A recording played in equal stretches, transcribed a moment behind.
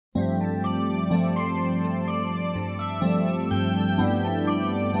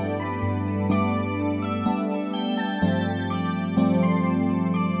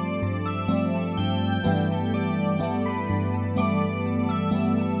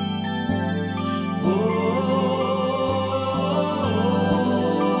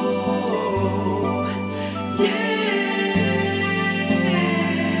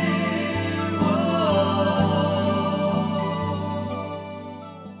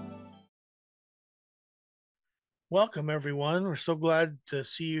Welcome, everyone. We're so glad to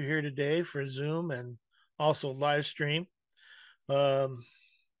see you here today for Zoom and also live stream. Um,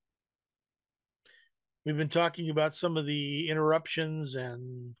 we've been talking about some of the interruptions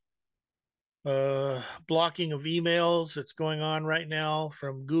and blocking of emails that's going on right now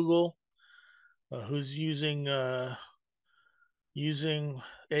from Google, who's using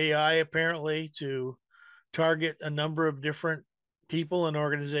AI apparently to target a number of different people and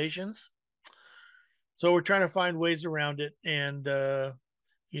organizations. So we're trying to find ways around it, and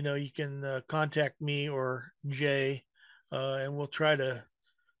you can contact me or Jay, and we'll try to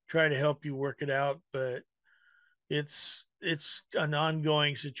help you work it out. But it's an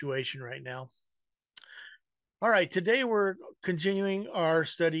ongoing situation right now. All right, today we're continuing our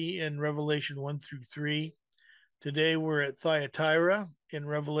study in Revelation 1 through 3. Today we're at Thyatira in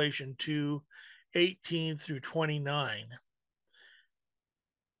Revelation 2:18 through 29.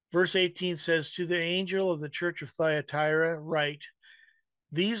 Verse 18 says, "To the angel of the church of Thyatira, write,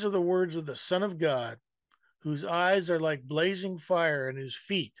 these are the words of the Son of God, whose eyes are like blazing fire and whose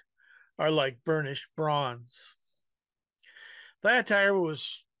feet are like burnished bronze." Thyatira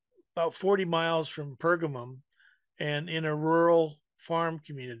was about 40 miles from Pergamum and in a rural farm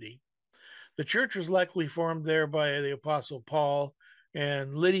community. The church was likely formed there by the Apostle Paul,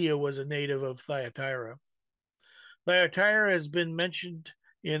 and Lydia was a native of Thyatira. Thyatira has been mentioned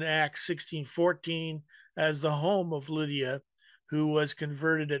in Acts 16:14 as the home of Lydia, who was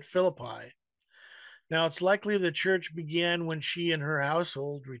converted at Philippi. Now, it's likely the church began when she and her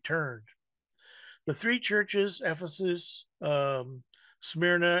household returned. The three churches, Ephesus,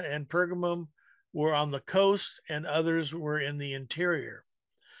 Smyrna, and Pergamum, were on the coast, and others were in the interior.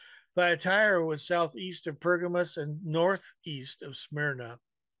 Thyatira was southeast of Pergamus and northeast of Smyrna.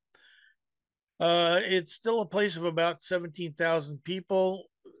 It's still a place of about 17,000 people.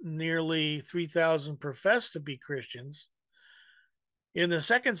 Nearly 3,000 profess to be Christians. In the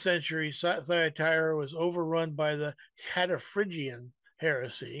second century, Thyatira was overrun by the Cataphrygian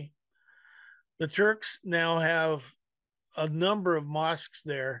heresy. The Turks now have a number of mosques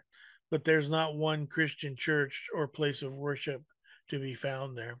there, but there's not one Christian church or place of worship to be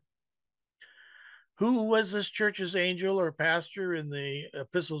found there. Who was this church's angel or pastor in the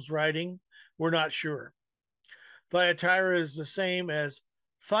epistle's writing? We're not sure. Thyatira is the same as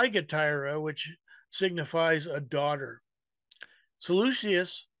Thyatira, which signifies a daughter.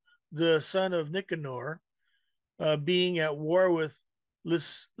 Seleucus, the son of Nicanor, being at war with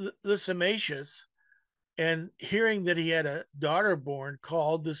Lysimachus, and hearing that he had a daughter born,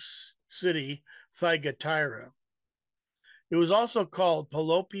 called this city Thyatira. It was also called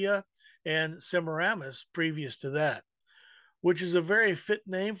Pelopia and Semiramis previous to that, which is a very fit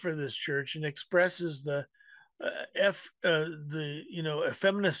name for this church and expresses the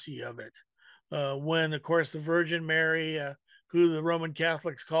effeminacy of it. When, of course, the Virgin Mary, who the Roman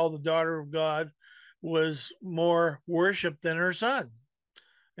Catholics call the daughter of God, was more worshipped than her son,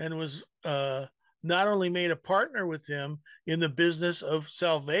 and was not only made a partner with him in the business of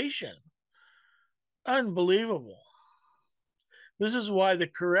salvation. Unbelievable. This is why the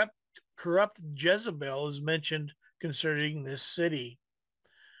corrupt Jezebel is mentioned concerning this city.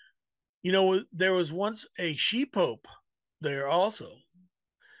 There was once a she-pope there also.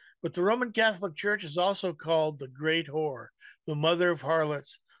 But the Roman Catholic Church is also called the Great Whore, the mother of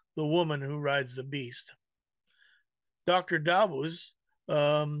harlots, the woman who rides the beast. Dr. Dabus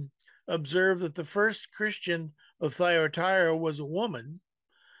observed that the first Christian of Thyatira was a woman,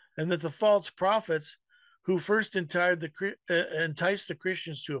 and that the false prophets who first enticed the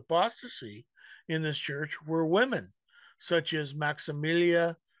Christians to apostasy in this church were women, such as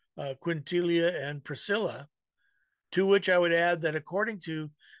Maximilia, Quintilia, and Priscilla, to which I would add that according to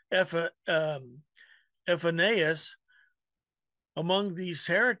Ephanius, among these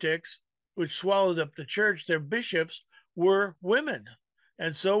heretics which swallowed up the church, their bishops were women,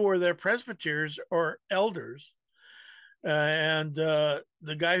 and so were their presbyters or elders. And the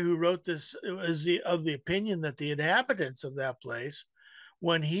guy who wrote this is of the opinion that the inhabitants of that place,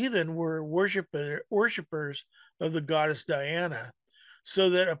 when heathen, were worshippers of the goddess Diana,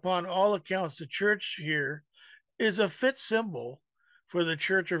 so that upon all accounts the church here is a fit symbol for the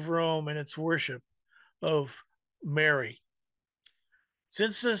Church of Rome and its worship of Mary.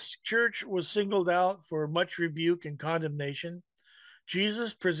 Since this church was singled out for much rebuke and condemnation,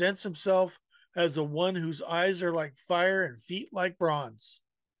 Jesus presents himself as the one whose eyes are like fire and feet like bronze.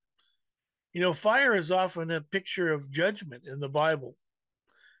 Fire is often a picture of judgment in the Bible.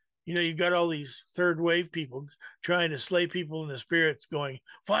 You've got all these third wave people trying to slay people in the spirits, going,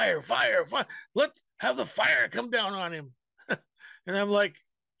 fire, fire, fire. Have the fire come down on him. And I'm like,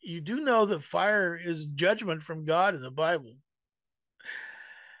 you do know that fire is judgment from God in the Bible.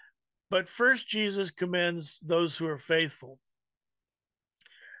 But first, Jesus commends those who are faithful.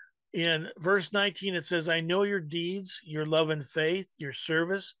 In verse 19, it says, I know your deeds, your love and faith, your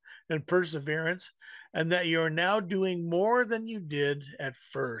service and perseverance, and that you are now doing more than you did at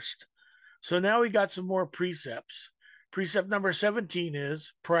first. So now we got some more precepts. Precept number 17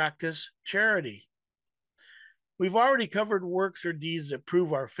 is practice charity. We've already covered works or deeds that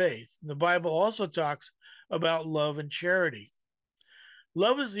prove our faith. The Bible also talks about love and charity.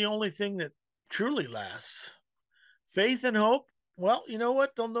 Love is the only thing that truly lasts. Faith and hope, well, you know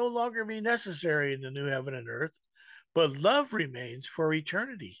what? They'll no longer be necessary in the new heaven and earth, but love remains for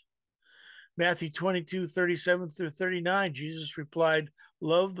eternity. Matthew 22:37 through 39, Jesus replied,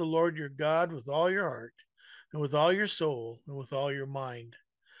 love the Lord your God with all your heart, and with all your soul, and with all your mind.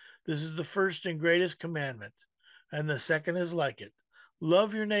 This is the first and greatest commandment, and the second is like it.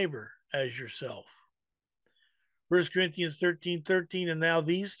 Love your neighbor as yourself. 1 Corinthians 13:13, and now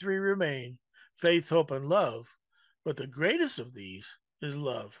these three remain, faith, hope, and love, but the greatest of these is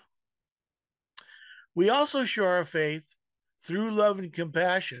love. We also show our faith through love and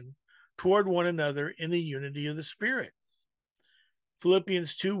compassion toward one another in the unity of the Spirit.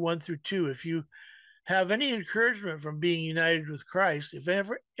 Philippians 2:1 through 2, if you have any encouragement from being united with Christ, if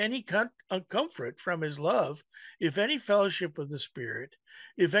ever any comfort from his love, if any fellowship with the Spirit,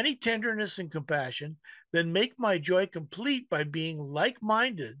 if any tenderness and compassion, then make my joy complete by being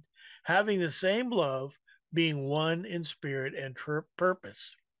like-minded, having the same love, being one in spirit and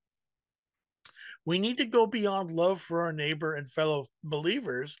purpose. We need to go beyond love for our neighbor and fellow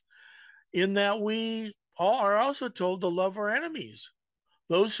believers in that we all are also told to love our enemies,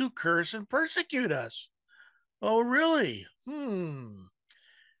 those who curse and persecute us. Oh, really? Luke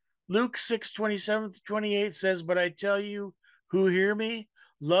 6:27-28 says, but I tell you who hear me,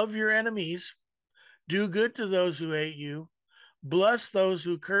 love your enemies, do good to those who hate you, bless those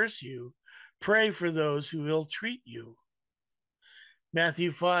who curse you, pray for those who ill treat you.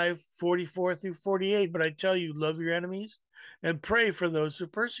 Matthew 5:44 through 48, but I tell you, love your enemies and pray for those who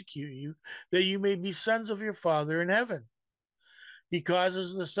persecute you, that you may be sons of your Father in heaven. He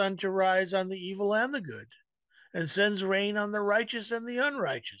causes the sun to rise on the evil and the good, and sends rain on the righteous and the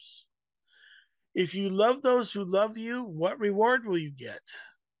unrighteous. If you love those who love you, what reward will you get?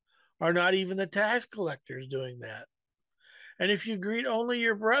 Are not even the tax collectors doing that? And if you greet only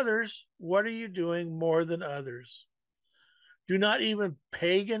your brothers, what are you doing more than others? Do not even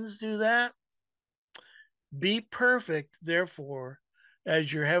pagans do that? Be perfect, therefore,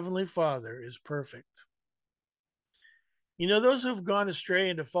 as your heavenly Father is perfect. You know, those who've gone astray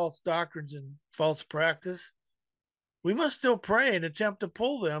into false doctrines and false practice, we must still pray and attempt to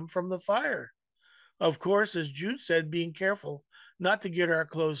pull them from the fire. Of course, as Jude said, being careful not to get our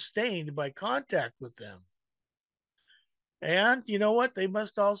clothes stained by contact with them. And you know what? They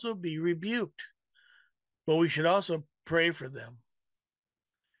must also be rebuked. But we should also pray for them.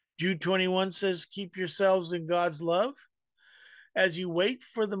 Jude 21 says, keep yourselves in God's love as you wait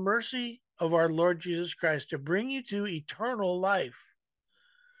for the mercy of our Lord Jesus Christ to bring you to eternal life.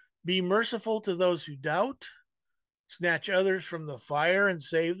 Be merciful to those who doubt, snatch others from the fire and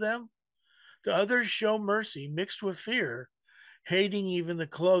save them. To others show mercy mixed with fear, hating even the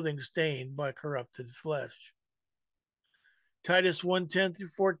clothing stained by corrupted flesh. Titus 1:10 through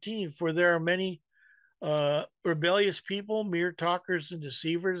 14, for there are many rebellious people, mere talkers and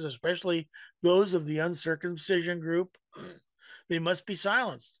deceivers, especially those of the uncircumcision group. They must be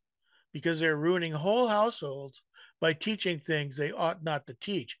silenced because they're ruining whole households by teaching things they ought not to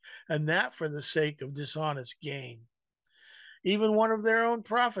teach, and that for the sake of dishonest gain. Even one of their own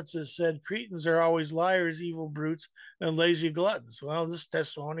prophets has said, Cretans are always liars, evil brutes, and lazy gluttons. Well, this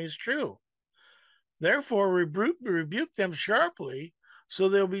testimony is true. Therefore, rebuke them sharply, so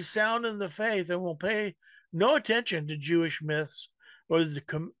they'll be sound in the faith and will pay no attention to Jewish myths or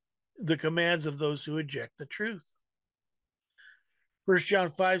the commands of those who reject the truth. 1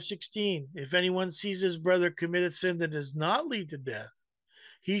 John 5:16, if anyone sees his brother commit a sin that does not lead to death,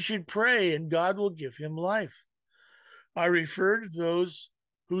 he should pray and God will give him life. I refer to those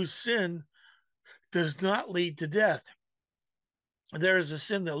whose sin does not lead to death. There is a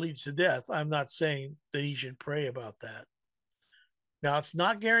sin that leads to death. I'm not saying that he should pray about that. Now, it's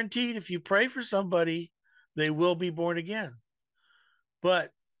not guaranteed if you pray for somebody, they will be born again.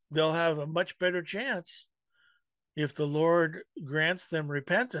 But they'll have a much better chance if the Lord grants them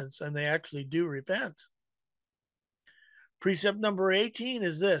repentance and they actually do repent. Precept number 18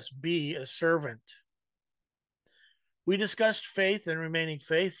 is this: be a servant. We discussed faith and remaining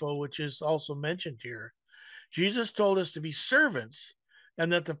faithful, which is also mentioned here. Jesus told us to be servants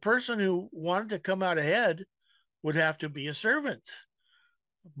and that the person who wanted to come out ahead would have to be a servant.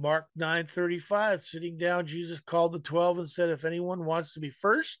 Mark 9:35, sitting down, Jesus called the 12 and said, if anyone wants to be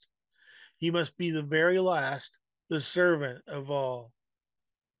first, he must be the very last, the servant of all.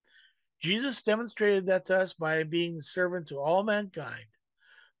 Jesus demonstrated that to us by being the servant to all mankind,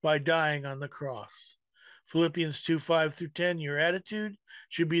 by dying on the cross. Philippians 2:5-10, your attitude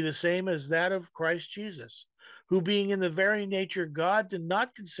should be the same as that of Christ Jesus, who being in the very nature God did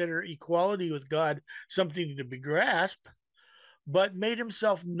not consider equality with God something to be grasped, but made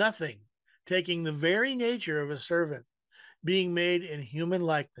himself nothing, taking the very nature of a servant, being made in human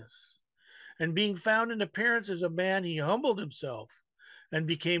likeness. And being found in appearance as a man, he humbled himself and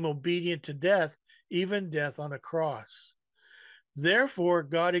became obedient to death, even death on a cross. Therefore,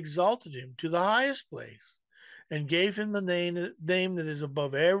 God exalted him to the highest place and gave him the name that is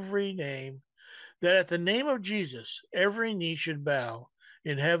above every name, that at the name of Jesus, every knee should bow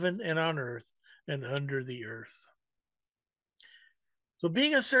in heaven and on earth and under the earth. So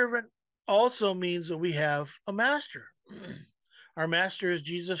being a servant also means that we have a master. Our master is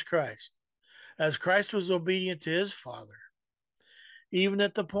Jesus Christ. As Christ was obedient to his Father, even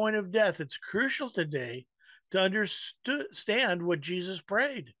at the point of death, it's crucial today to understand what Jesus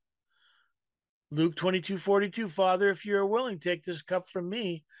prayed. Luke 22:42, Father, if you are willing, take this cup from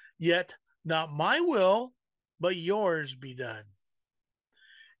me, yet not my will, but yours be done.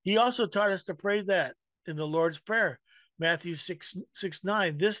 He also taught us to pray that in the Lord's Prayer, Matthew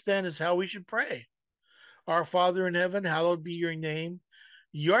 6:9. This then is how we should pray. Our Father in heaven, hallowed be your name.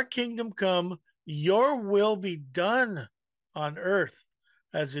 Your kingdom come, your will be done on earth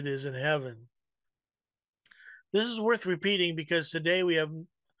as it is in heaven. This is worth repeating because today we have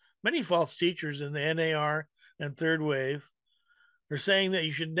many false teachers in the NAR and third wave. They're saying that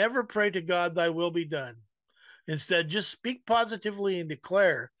you should never pray to God, thy will be done. Instead, just speak positively and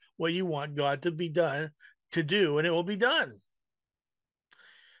declare what you want God to be done, to do, and it will be done.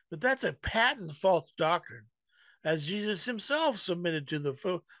 But that's a patent false doctrine, as Jesus himself submitted to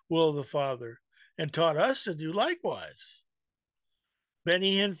the will of the Father and taught us to do likewise.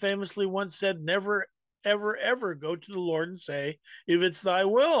 Benny Hinn famously once said, never, ever, ever go to the Lord and say, if it's thy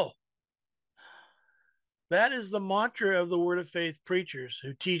will. That is the mantra of the Word of Faith preachers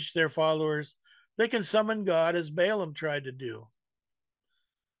who teach their followers they can summon God as Balaam tried to do.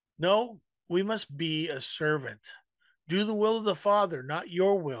 No, we must be a servant. Do the will of the Father, not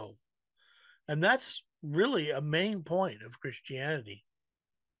your will. And that's really a main point of Christianity.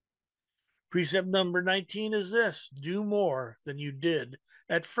 Precept number 19 is this: do more than you did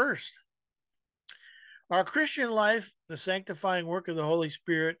at first. Our Christian life, the sanctifying work of the Holy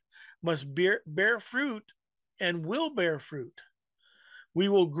Spirit, must bear fruit and will bear fruit. We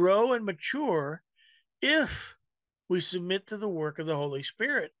will grow and mature if we submit to the work of the Holy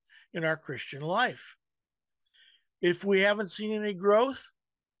Spirit in our Christian life. If we haven't seen any growth,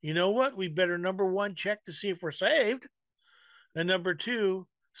 you know what? We better, number one, check to see if we're saved. And number two,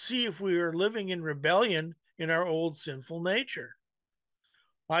 see if we are living in rebellion in our old sinful nature.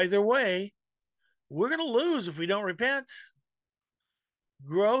 Either way, we're going to lose if we don't repent.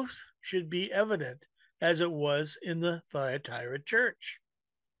 Growth should be evident as it was in the Thyatira church.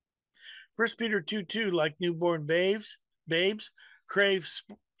 1 Peter 2:2, like newborn babes crave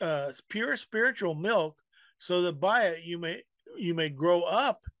pure spiritual milk, so that by it you may grow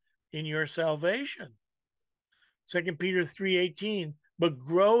up in your salvation. 2 Peter 3:18, but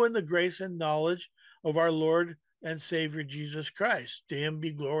grow in the grace and knowledge of our Lord and Savior Jesus Christ. To him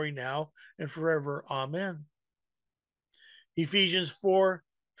be glory now and forever. Amen. Ephesians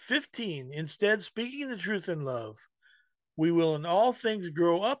 4:15, instead, speaking the truth in love, we will in all things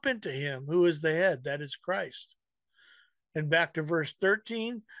grow up into him who is the head, that is Christ. And back to verse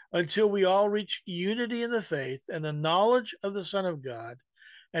 13, until we all reach unity in the faith and the knowledge of the Son of God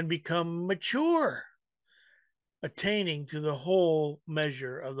and become mature, attaining to the whole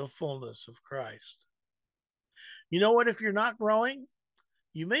measure of the fullness of Christ. You know what? If you're not growing,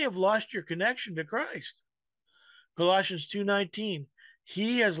 you may have lost your connection to Christ. Colossians 2:19,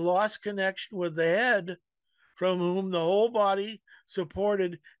 he has lost connection with the head, from whom the whole body,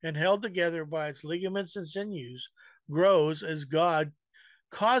 supported and held together by its ligaments and sinews, grows as God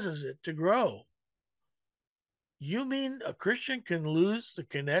causes it to grow. You mean a Christian can lose the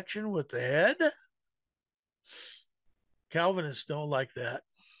connection with the head? Calvinists don't like that.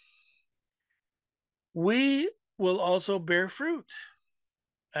 We will also bear fruit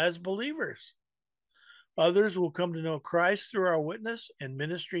as believers. Others will come to know Christ through our witness and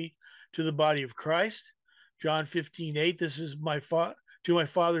ministry to the body of Christ. John 15:8, this is to my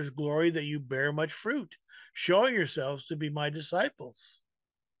Father's glory that you bear much fruit, showing yourselves to be my disciples.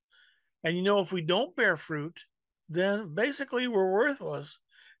 And if we don't bear fruit, then basically we're worthless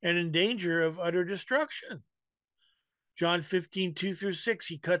and in danger of utter destruction. John 15:2-6,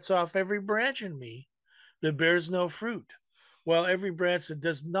 he cuts off every branch in me that bears no fruit, while every branch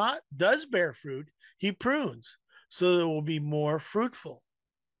that does bear fruit, he prunes so that it will be more fruitful.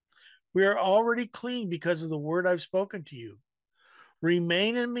 We are already clean because of the word I've spoken to you.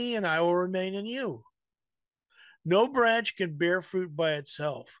 Remain in me, and I will remain in you. No branch can bear fruit by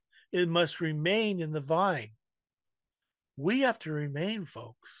itself. It must remain in the vine. We have to remain,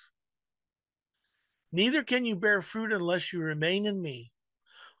 folks. Neither can you bear fruit unless you remain in me.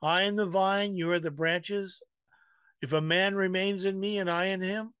 I am the vine, you are the branches. If a man remains in me and I in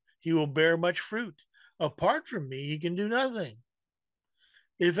him, he will bear much fruit. Apart from me, he can do nothing.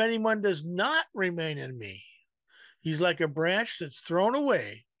 If anyone does not remain in me, he's like a branch that's thrown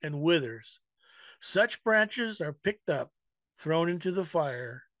away and withers. Such branches are picked up, thrown into the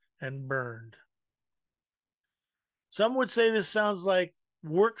fire, and burned. Some would say this sounds like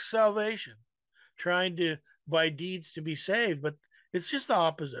work salvation, trying to by deeds to be saved, but it's just the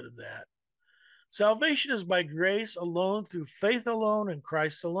opposite of that. Salvation is by grace alone, through faith alone, and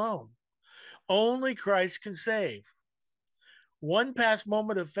Christ alone. Only Christ can save. One past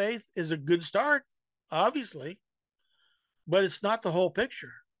moment of faith is a good start, obviously, but it's not the whole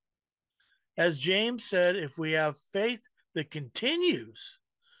picture. As James said, if we have faith that continues,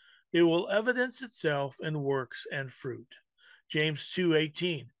 it will evidence itself in works and fruit. James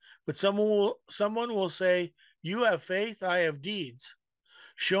 2:18. But someone will say, you have faith, I have deeds.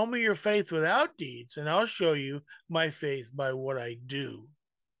 Show me your faith without deeds, and I'll show you my faith by what I do.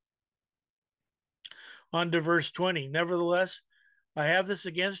 On to verse 20. Nevertheless, I have this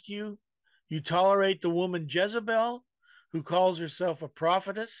against you. You tolerate the woman Jezebel, who calls herself a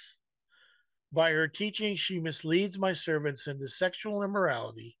prophetess. By her teaching, she misleads my servants into sexual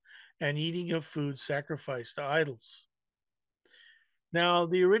immorality and eating of food sacrificed to idols. Now,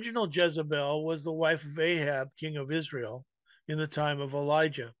 the original Jezebel was the wife of Ahab, king of Israel, in the time of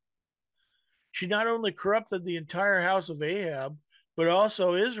Elijah. She not only corrupted the entire house of Ahab, but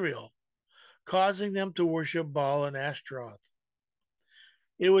also Israel, causing them to worship Baal and Ashtaroth.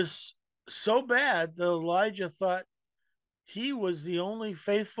 It was so bad that Elijah thought he was the only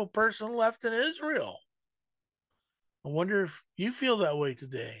faithful person left in Israel. I wonder if you feel that way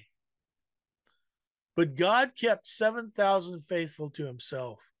today. But God kept 7,000 faithful to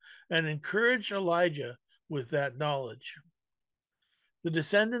himself and encouraged Elijah with that knowledge. The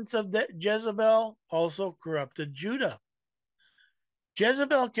descendants of Jezebel also corrupted Judah.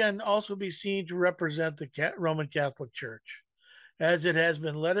 Jezebel can also be seen to represent the Roman Catholic Church, as it has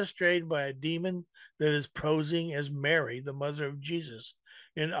been led astray by a demon that is posing as Mary, the mother of Jesus,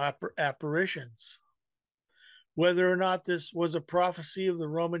 in apparitions. Whether or not this was a prophecy of the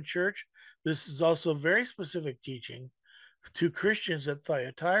Roman Church, this is also very specific teaching to Christians at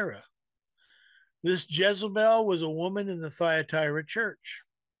Thyatira. This Jezebel was a woman in the Thyatira church.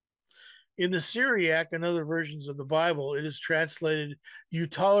 In the Syriac and other versions of the Bible, it is translated, you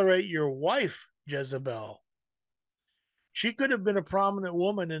tolerate your wife, Jezebel. She could have been a prominent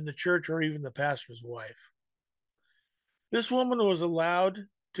woman in the church or even the pastor's wife. This woman was allowed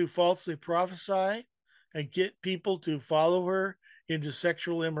to falsely prophesy and get people to follow her into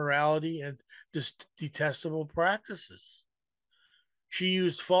sexual immorality and detestable practices. She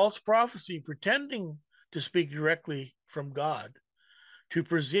used false prophecy, pretending to speak directly from God, to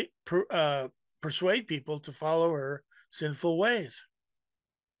persuade people to follow her sinful ways.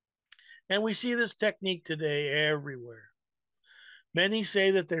 And we see this technique today everywhere. Many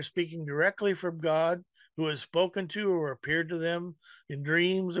say that they're speaking directly from God, who has spoken to or appeared to them in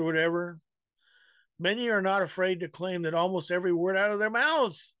dreams or whatever. Many are not afraid to claim that almost every word out of their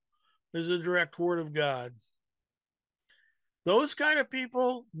mouths is a direct word of God. Those kind of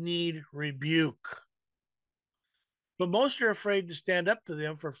people need rebuke. But most are afraid to stand up to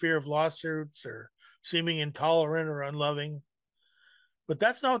them for fear of lawsuits or seeming intolerant or unloving. But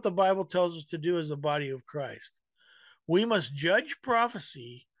that's not what the Bible tells us to do as the body of Christ. We must judge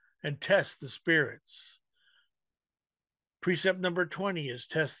prophecy and test the spirits. Precept number 20 is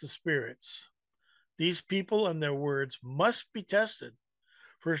test the spirits. These people and their words must be tested.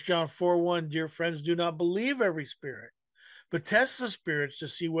 1 John 4:1, dear friends, do not believe every spirit, but test the spirits to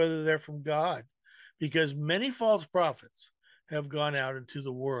see whether they're from God, because many false prophets have gone out into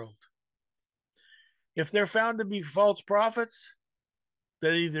the world. If they're found to be false prophets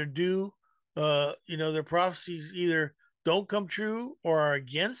that either their prophecies either don't come true or are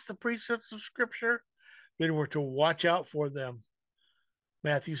against the precepts of Scripture, then we're to watch out for them.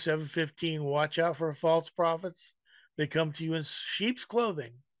 Matthew 7:15, watch out for false prophets. They come to you in sheep's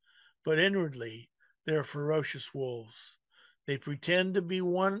clothing, but inwardly they are ferocious wolves. They pretend to be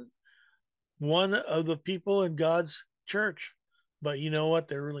one of the people in God's church, but you know what?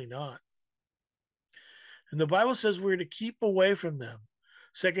 They're really not. And the Bible says we're to keep away from them.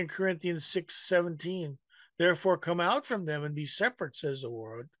 2 Corinthians 6:17. Therefore, come out from them and be separate, says the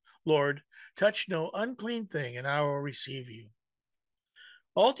Lord. Touch no unclean thing, and I will receive you.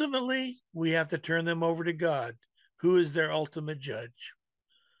 Ultimately, we have to turn them over to God, who is their ultimate judge.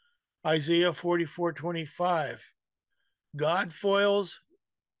 Isaiah 44:25. God foils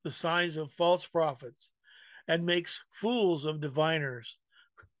the signs of false prophets and makes fools of diviners,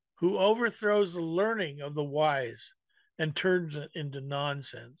 who overthrows the learning of the wise and turns it into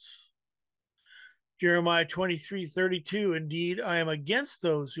nonsense. Jeremiah 23:32. Indeed, I am against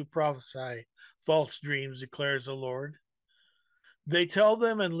those who prophesy false dreams, declares the Lord. They tell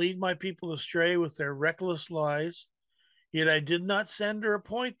them and lead my people astray with their reckless lies, yet I did not send or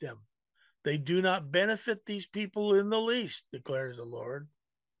appoint them. They do not benefit these people in the least, declares the Lord.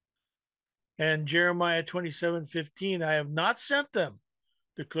 And Jeremiah 27:15. I have not sent them,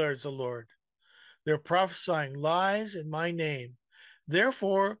 declares the Lord. They're prophesying lies in my name.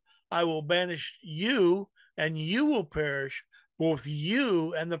 Therefore, I will banish you, and you will perish, both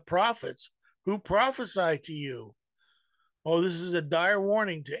you and the prophets who prophesy to you. Oh, this is a dire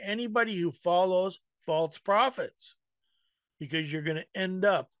warning to anybody who follows false prophets, because you're going to end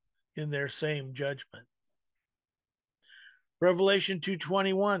up in their same judgment. Revelation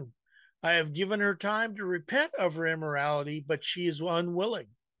 2:21. I have given her time to repent of her immorality, but she is unwilling.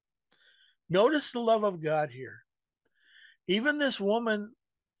 Notice the love of God here. Even this woman,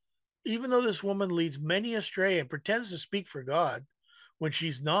 even though this woman leads many astray and pretends to speak for God when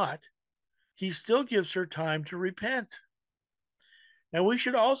she's not, he still gives her time to repent. And we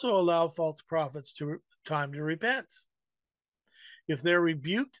should also allow false prophets time to repent. If they're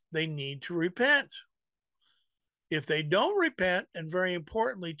rebuked, they need to repent. If they don't repent, and very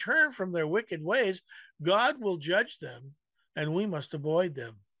importantly, turn from their wicked ways, God will judge them, and we must avoid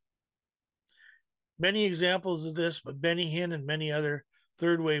them. Many examples of this, but Benny Hinn and many other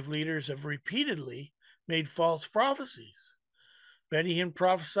third wave leaders have repeatedly made false prophecies. Benny Hinn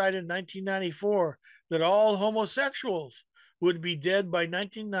prophesied in 1994 that all homosexuals would be dead by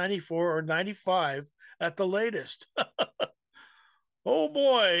 1994 or 95 at the latest. Oh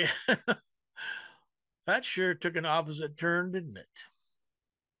boy, that sure took an opposite turn, didn't it?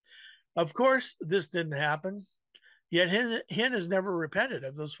 Of course, this didn't happen, yet Hinn has never repented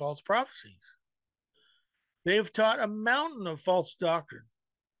of those false prophecies. They have taught a mountain of false doctrine.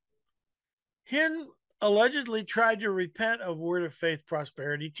 Hinn allegedly tried to repent of word of faith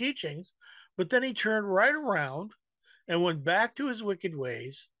prosperity teachings, but then he turned right around and went back to his wicked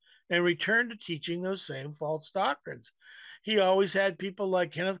ways and returned to teaching those same false doctrines. He always had people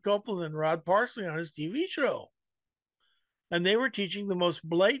like Kenneth Copeland and Rod Parsley on his TV show, and they were teaching the most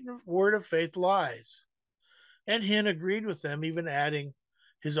blatant word of faith lies. And Hinn agreed with them, even adding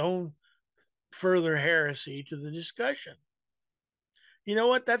his own further heresy to the discussion. You know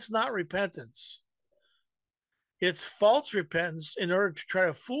what? That's not repentance. It's false repentance in order to try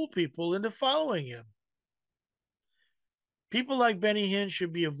to fool people into following him. People like Benny Hinn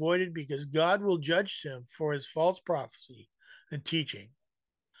should be avoided because God will judge him for his false prophecy and teaching.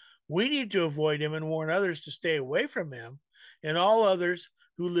 We need to avoid him and warn others to stay away from him and all others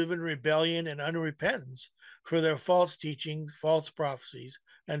who live in rebellion and unrepentance for their false teachings, false prophecies,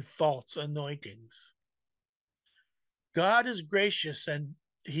 and false anointings. God is gracious and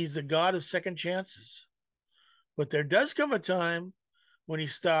he's the God of second chances. But there does come a time when he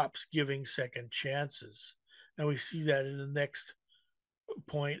stops giving second chances. And we see that in the next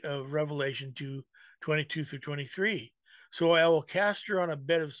point of Revelation 2:22 through 23. So I will cast her on a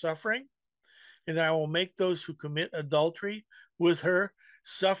bed of suffering, and I will make those who commit adultery with her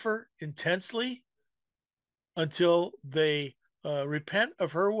suffer intensely until they repent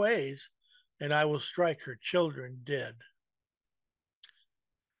of her ways, and I will strike her children dead.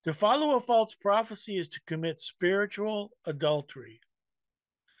 To follow a false prophecy is to commit spiritual adultery.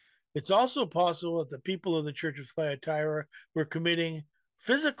 It's also possible that the people of the church of Thyatira were committing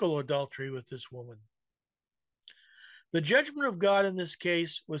physical adultery with this woman. The judgment of God in this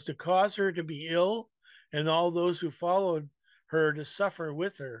case was to cause her to be ill and all those who followed her to suffer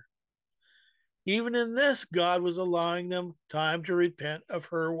with her. Even in this, God was allowing them time to repent of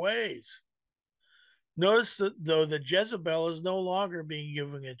her ways. Notice that, though, that Jezebel is no longer being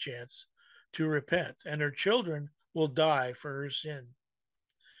given a chance to repent, and her children will die for her sin.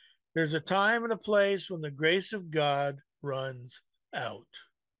 There's a time and a place when the grace of God runs out.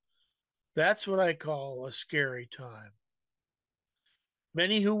 That's what I call a scary time.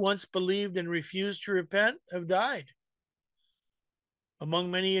 Many who once believed and refused to repent have died.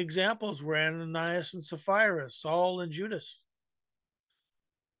 Among many examples were Ananias and Sapphira, Saul and Judas.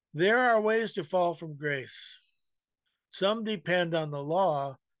 There are ways to fall from grace. Some depend on the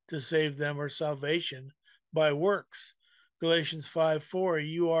law to save them or salvation by works. Galatians 5:4,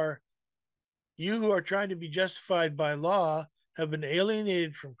 you who are trying to be justified by law have been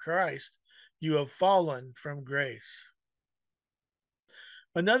alienated from Christ. You have fallen from grace.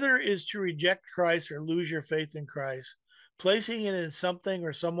 Another is to reject Christ or lose your faith in Christ, placing it in something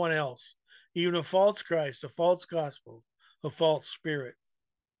or someone else, even a false Christ, a false gospel, a false spirit.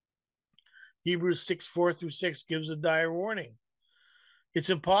 Hebrews 6:4-6 gives a dire warning. It's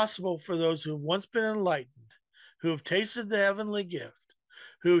impossible for those who have once been enlightened, who have tasted the heavenly gift,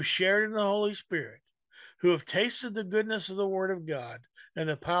 who have shared in the Holy Spirit, who have tasted the goodness of the Word of God and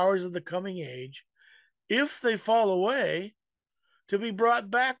the powers of the coming age, if they fall away, to be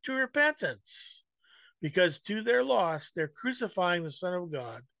brought back to repentance, because to their loss, they're crucifying the Son of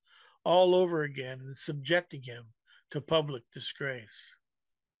God all over again and subjecting him to public disgrace.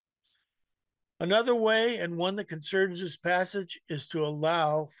 Another way, and one that concerns this passage, is to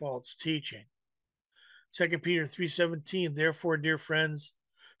allow false teaching. 2 Peter 3:17, therefore, dear friends,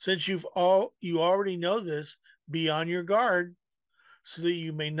 since you already know this, be on your guard, so that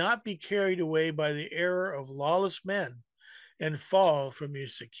you may not be carried away by the error of lawless men and fall from your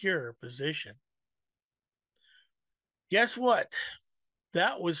secure position. Guess what?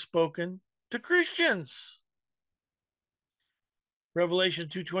 That was spoken to Christians. Revelation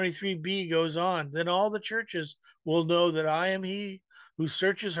 2:23b goes on, then all the churches will know that I am he who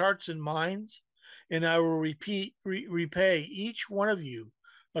searches hearts and minds, and I will repay each one of you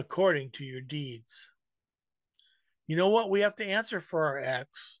according to your deeds. You know what? We have to answer for our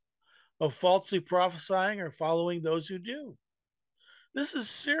acts of falsely prophesying or following those who do. This is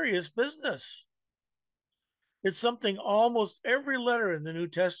serious business. It's something almost every letter in the New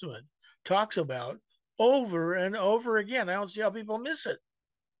Testament talks about over and over again. I don't see how people miss it.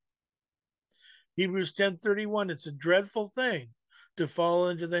 Hebrews 10:31, it's a dreadful thing to fall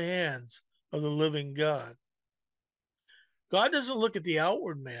into the hands of the living God. God doesn't look at the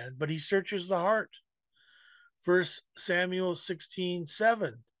outward man, but he searches the heart. 1 Samuel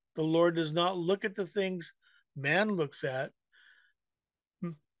 16:7, the Lord does not look at the things man looks at.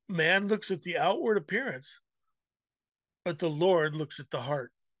 Man looks at the outward appearance, but the Lord looks at the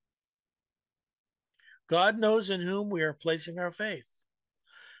heart. God knows in whom we are placing our faith.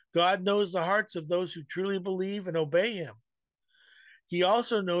 God knows the hearts of those who truly believe and obey him. He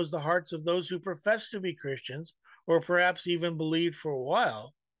also knows the hearts of those who profess to be Christians, or perhaps even believed for a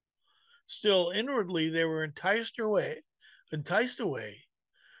while. Still, inwardly, they were enticed away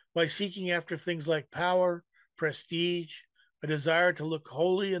by seeking after things like power, prestige, a desire to look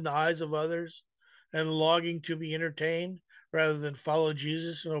holy in the eyes of others, and longing to be entertained rather than follow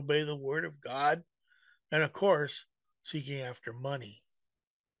Jesus and obey the word of God, and of course, seeking after money.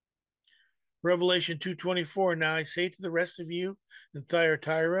 Revelation 2:24, now I say to the rest of you in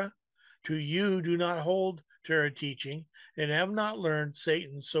Thyatira, to you who do not hold to her teaching and have not learned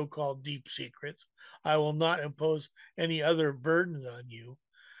Satan's so-called deep secrets, I will not impose any other burden on you.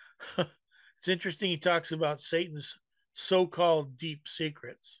 It's interesting he talks about Satan's so-called deep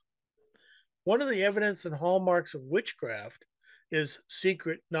secrets. One of the evidence and hallmarks of witchcraft is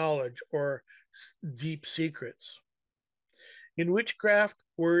secret knowledge or deep secrets. In witchcraft,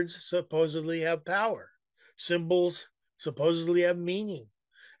 words supposedly have power, symbols supposedly have meaning,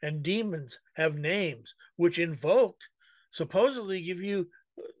 and demons have names which invoked supposedly give you,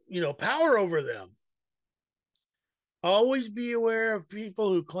 power over them. Always be aware of people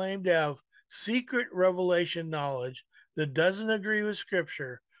who claim to have secret revelation knowledge that doesn't agree with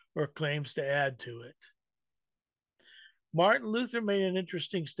Scripture or claims to add to it. Martin Luther made an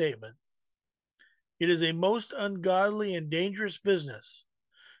interesting statement. It is a most ungodly and dangerous business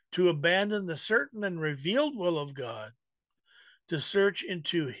to abandon the certain and revealed will of God to search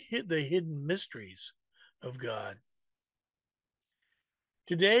into the hidden mysteries of God.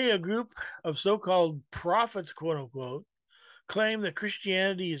 Today, a group of so-called prophets, quote unquote, claim that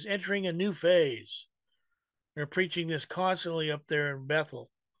Christianity is entering a new phase. They're preaching this constantly up there in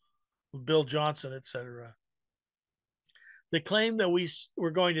Bethel with Bill Johnson, etc. They claim that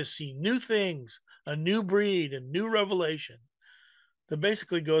we're going to see new things, a new breed, and new revelation that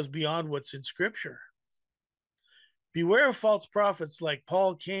basically goes beyond what's in Scripture. Beware of false prophets like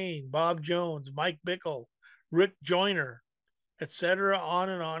Paul Cain, Bob Jones, Mike Bickle, Rick Joyner, etc., on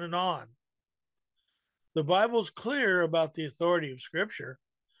and on and on. The Bible's clear about the authority of Scripture.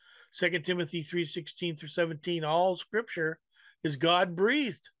 2 Timothy 3:16-17, all Scripture is God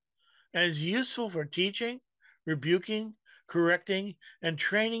breathed and is useful for teaching, rebuking, correcting, and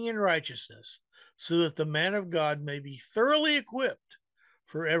training in righteousness, so that the man of God may be thoroughly equipped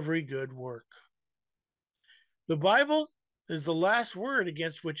for every good work. The Bible is the last word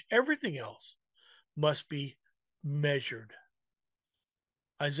against which everything else must be measured.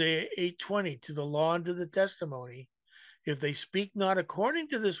 Isaiah 8:20, to the law and to the testimony, if they speak not according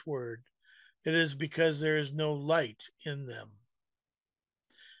to this word, it is because there is no light in them.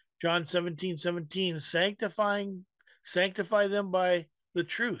 John 17:17, sanctify them by the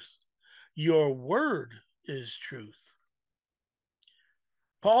truth. Your word is truth.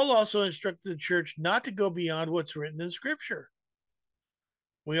 Paul also instructed the church not to go beyond what's written in Scripture.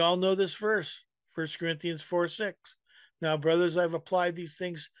 We all know this verse, 1 Corinthians 4:6. Now, brothers, I've applied these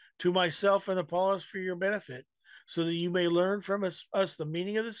things to myself and Apollos for your benefit, so that you may learn from us the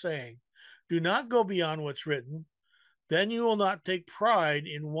meaning of the saying, do not go beyond what's written, then you will not take pride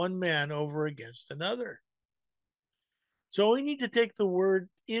in one man over against another. So we need to take the word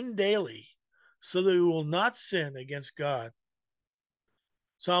in daily so that we will not sin against God.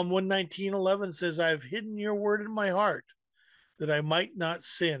 Psalm 119:11 says, I have hidden your word in my heart that I might not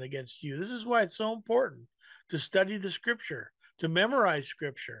sin against you. This is why it's so important to study the Scripture, to memorize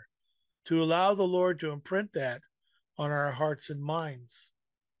Scripture, to allow the Lord to imprint that on our hearts and minds.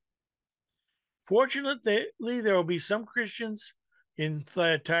 Fortunately, there will be some Christians in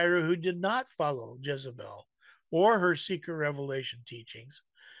Thyatira who did not follow Jezebel or her secret revelation teachings,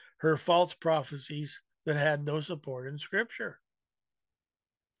 her false prophecies that had no support in Scripture.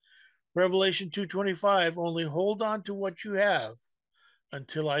 Revelation 2:25, only hold on to what you have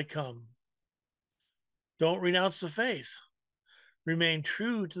until I come. Don't renounce the faith. Remain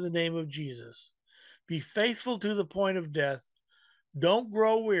true to the name of Jesus. Be faithful to the point of death. Don't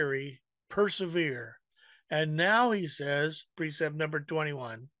grow weary. Persevere. And now, he says, precept number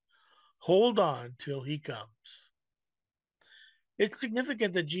 21, hold on till he comes. It's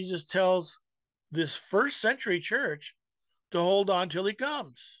significant that Jesus tells this first century church to hold on till he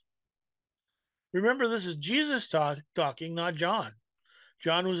comes. Remember, this is Jesus talking, not John.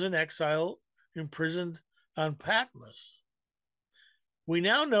 John was in exile, imprisoned on Patmos. We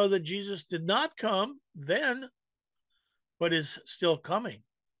now know that Jesus did not come then, but is still coming.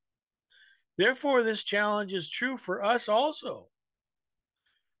 Therefore, this challenge is true for us also.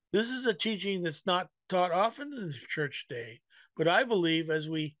 This is a teaching that's not taught often in the church today, but I believe as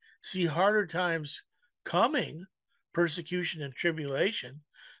we see harder times coming, persecution and tribulation,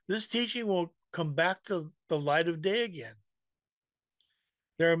 this teaching will come back to the light of day again.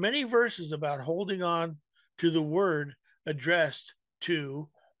 There are many verses about holding on to the word addressed to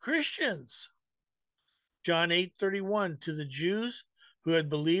Christians. John 8:31, to the Jews who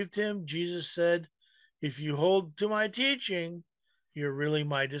had believed him, Jesus said, if you hold to my teaching, you're really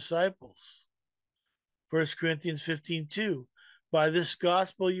my disciples. 1 Corinthians 15:2, by this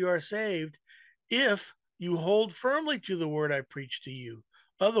gospel you are saved, if you hold firmly to the word I preach to you.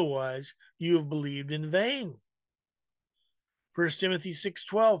 Otherwise, you have believed in vain. 1 Timothy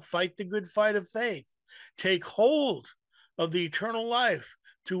 6:12, fight the good fight of faith. Take hold of the eternal life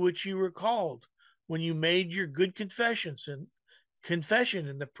to which you were called when you made your good confession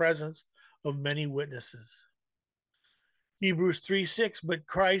in the presence of many witnesses. Hebrews 3:6, but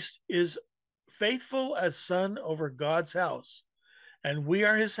Christ is faithful as son over God's house, and we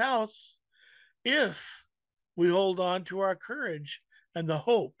are his house if we hold on to our courage and the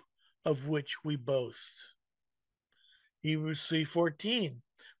hope of which we boast. Hebrews 3:14,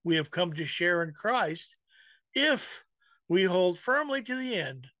 we have come to share in Christ if we hold firmly to the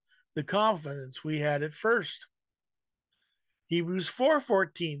end the confidence we had at first. Hebrews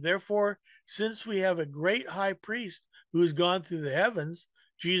 4:14, therefore, since we have a great high priest who has gone through the heavens,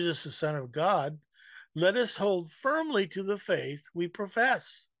 Jesus, the Son of God, let us hold firmly to the faith we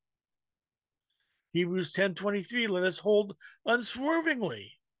profess. Hebrews 10:23, let us hold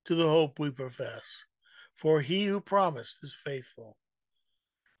unswervingly to the hope we profess, for he who promised is faithful.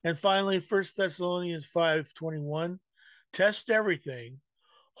 And finally, 1 Thessalonians 5:21, test everything,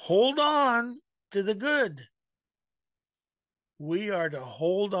 hold on to the good. We are to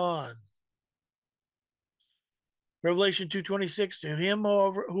hold on. Revelation 2:26, to him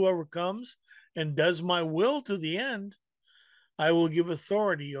who overcomes and does my will to the end, I will give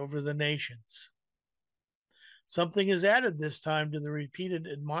authority over the nations. Something is added this time to the repeated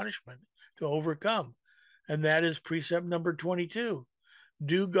admonishment to overcome, and that is precept number 22,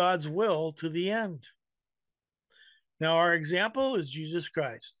 do God's will to the end. Now, our example is Jesus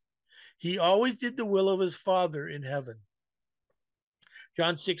Christ. He always did the will of his Father in heaven.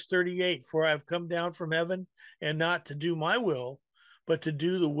 John 6:38, for I have come down from heaven and not to do my will, but to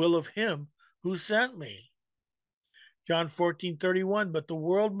do the will of him who sent me. John 14:31, but the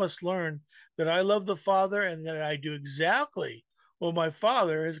world must learn that I love the Father and that I do exactly what my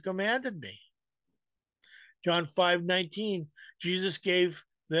Father has commanded me. John 5:19, Jesus gave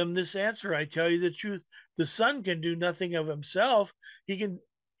them this answer, I tell you the truth, the Son can do nothing of himself. He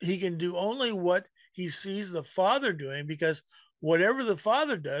can do only what he sees the Father doing, because whatever the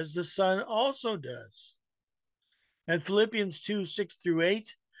Father does, the Son also does. And Philippians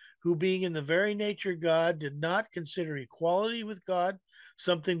 2:6-8, who being in the very nature God, did not consider equality with God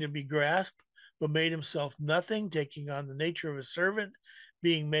something to be grasped, but made himself nothing, taking on the nature of a servant,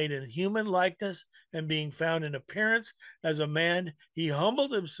 being made in human likeness, and being found in appearance as a man, he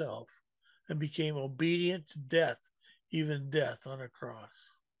humbled himself and became obedient to death, even death on a cross.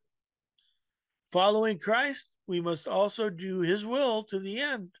 Following Christ, we must also do his will to the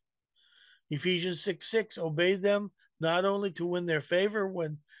end. Ephesians 6:6, obey them not only to win their favor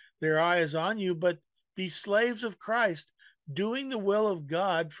when their eye is on you, but be slaves of Christ, doing the will of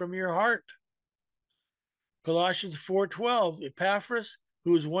God from your heart. Colossians 4:12, Epaphras,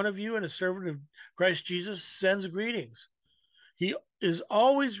 who is one of you and a servant of Christ Jesus, sends greetings. He is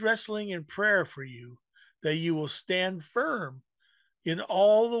always wrestling in prayer for you, that you will stand firm in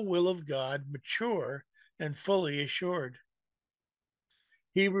all the will of God, mature and fully assured.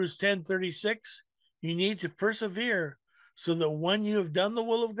 Hebrews 10:36, you need to persevere so that when you have done the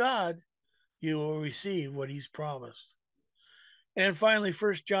will of God, you will receive what he's promised. And finally,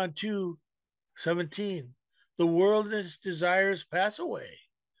 1 John 2:17, the world and its desires pass away,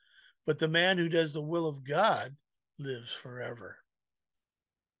 but the man who does the will of God lives forever.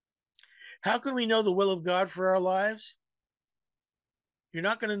 How can we know the will of God for our lives? You're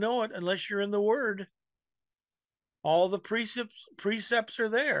not going to know it unless you're in the Word. All the precepts are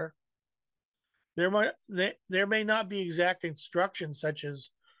there. There may not be exact instructions such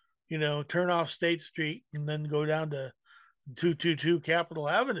as, turn off State Street and then go down to 222 Capitol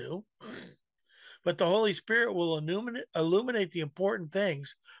Avenue, but the Holy Spirit will illuminate the important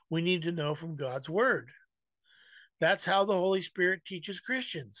things we need to know from God's Word. That's how the Holy Spirit teaches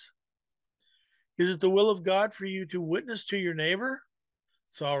Christians. Is it the will of God for you to witness to your neighbor?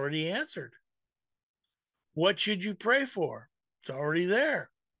 It's already answered. What should you pray for? It's already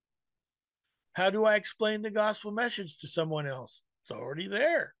there. How do I explain the gospel message to someone else? It's already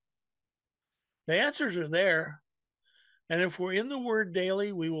there. The answers are there. And if we're in the Word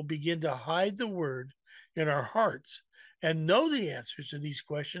daily, we will begin to hide the Word in our hearts and know the answers to these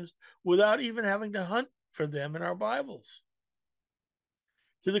questions without even having to hunt for them in our Bibles.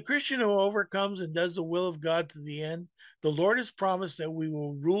 To the Christian who overcomes and does the will of God to the end, the Lord has promised that we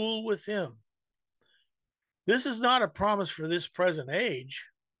will rule with him. This is not a promise for this present age,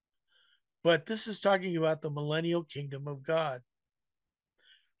 but this is talking about the millennial kingdom of God.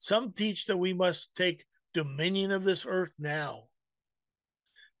 Some teach that we must take dominion of this earth now,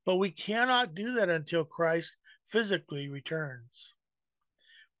 but we cannot do that until Christ physically returns.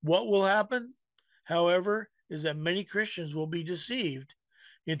 What will happen, however, is that many Christians will be deceived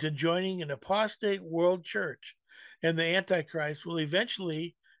into joining an apostate world church, and the Antichrist will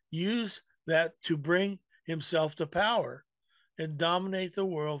eventually use that to bring himself to power and dominate the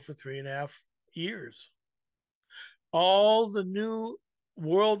world for 3.5 years. All the new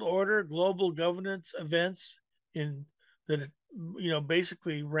world order, global governance events in that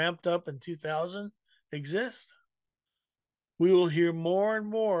basically ramped up in 2000 exist. We will hear more and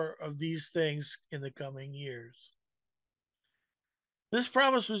more of these things in the coming years. This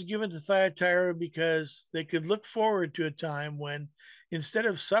promise was given to Thyatira because they could look forward to a time when, instead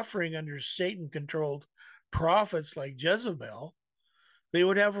of suffering under Satan-controlled prophets like Jezebel, they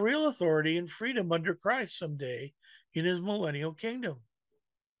would have real authority and freedom under Christ someday in his millennial kingdom.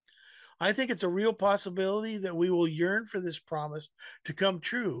 I think it's a real possibility that we will yearn for this promise to come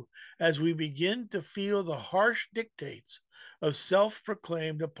true as we begin to feel the harsh dictates of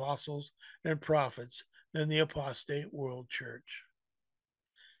self-proclaimed apostles and prophets in the apostate world church.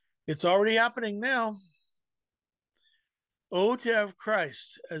 It's already happening now. Oh, to have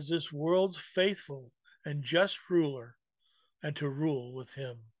Christ as this world's faithful and just ruler, and to rule with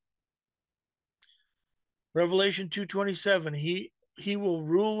him. Revelation 2:27, he will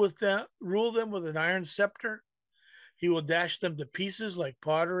rule them with an iron scepter. He will dash them to pieces like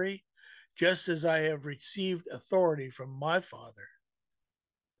pottery, just as I have received authority from my Father.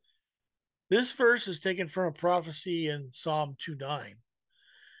 This verse is taken from a prophecy in Psalm 2:9.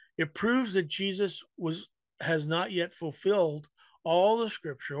 It proves that Jesus has not yet fulfilled all the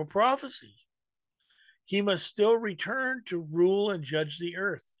scriptural prophecy. He must still return to rule and judge the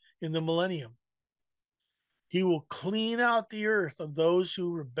earth in the millennium. He will clean out the earth of those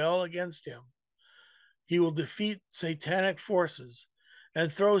who rebel against him. He will defeat satanic forces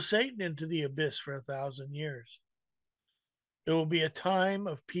and throw Satan into the abyss for 1,000 years. It will be a time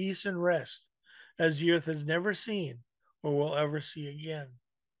of peace and rest as the earth has never seen or will ever see again.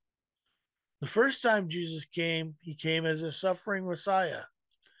 The first time Jesus came, he came as a suffering Messiah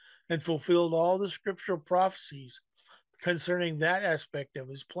and fulfilled all the scriptural prophecies concerning that aspect of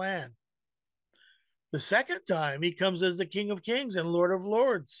his plan. The second time, he comes as the King of Kings and Lord of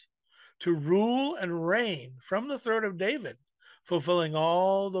Lords to rule and reign from the throne of David, fulfilling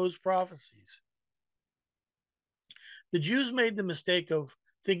all those prophecies. The Jews made the mistake of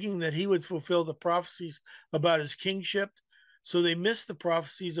thinking that he would fulfill the prophecies about his kingship, so they missed the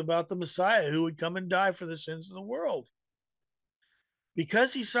prophecies about the Messiah who would come and die for the sins of the world.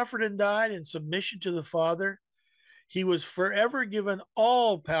 Because he suffered and died in submission to the Father, he was forever given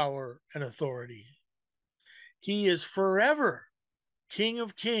all power and authority. He is forever King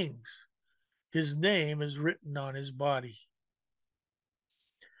of Kings. His name is written on his body.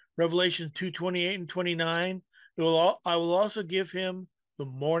 Revelation 2:28 and 29, I will also give him the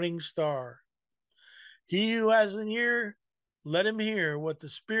morning star. He who has an ear, let him hear what the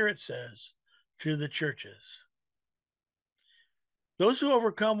Spirit says to the churches. Those who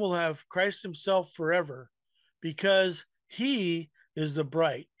overcome will have Christ himself forever because he is the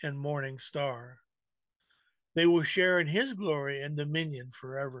bright and morning star. They will share in his glory and dominion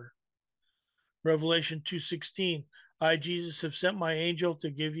forever. Revelation 2:16, I, Jesus, have sent my angel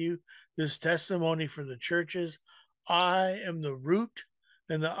to give you this testimony for the churches. I am the root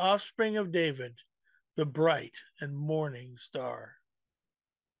and the offspring of David, the bright and morning star.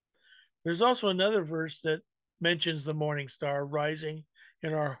 There's also another verse that mentions the morning star rising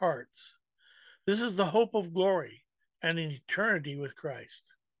in our hearts. This is the hope of glory and an eternity with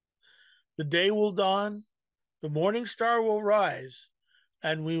Christ. The day will dawn, the morning star will rise,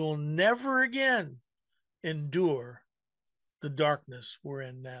 and we will never again endure the darkness we're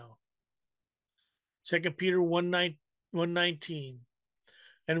in now. 2 Peter 1:19,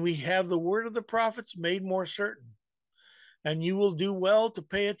 and we have the word of the prophets made more certain, and you will do well to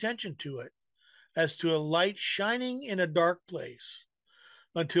pay attention to it as to a light shining in a dark place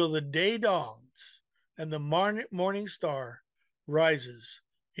until the day dawns and the morning star rises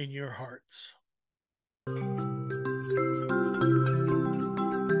in your hearts.